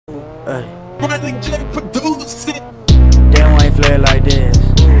Ay. Damn why he fled like this.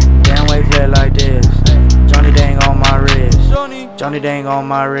 Damn why he fled like this. Johnny Dang on my wrist. Johnny Dang on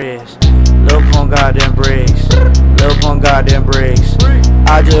my wrist. Lil' Pump got them bricks. Lil' Pump got them bricks.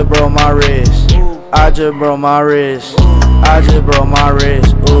 I just broke my wrist. I just broke my wrist. I just broke my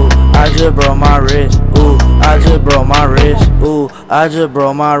wrist. Ooh, I just broke my wrist. Ooh, I just broke my wrist. Ooh, I just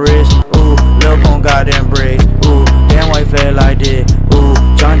broke my wrist. Ooh, Lil' Pump got them bricks. Ooh, damn why he fled like this. Ooh,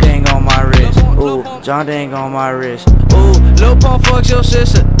 John Dang on my wrist. Ooh, John Dang on my wrist. Ooh, Lil' Pump fucks your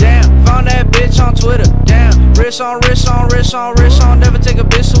sister. Damn, found that bitch on Twitter. Damn, wrist on, wrist on, wrist on, wrist on. Never take a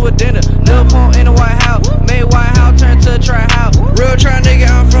bitch to a dinner. Lil' Pump in the White House. Made White House turn to a trap house. Real try nigga,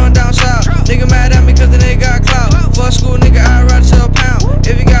 I'm from down south. Nigga mad at me cause the nigga got clout. Fuck school nigga, I'd rather sell a pound.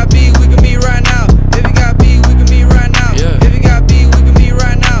 If you got beef, we can meet right now. If you got beef, we can meet right now. If you got beef, we can meet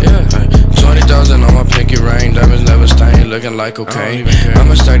right now. 20,000 on my pinky ring, diamonds never stain, looking like cocaine.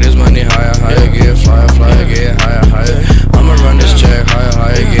 I'ma stack this money higher, higher, get flyer, flyer, get higher, higher. I'ma run this check higher,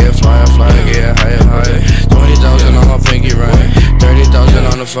 higher, get flyer, flyer, get higher, higher. 20,000 on my pinky ring, 30,000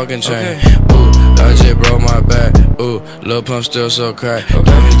 on the fucking chain. Ooh, I just broke my back. Ooh, Lil' Pump still so crack.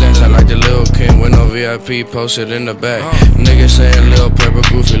 Diamonds dancing like the Lil' Kim with no VIP posted in the back. Niggas saying Lil' Purple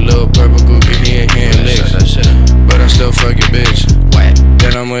Goofy, Lil' Purple Goofy, he ain't licks. But I still fuck your bitch.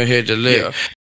 Then I'ma hit the lick.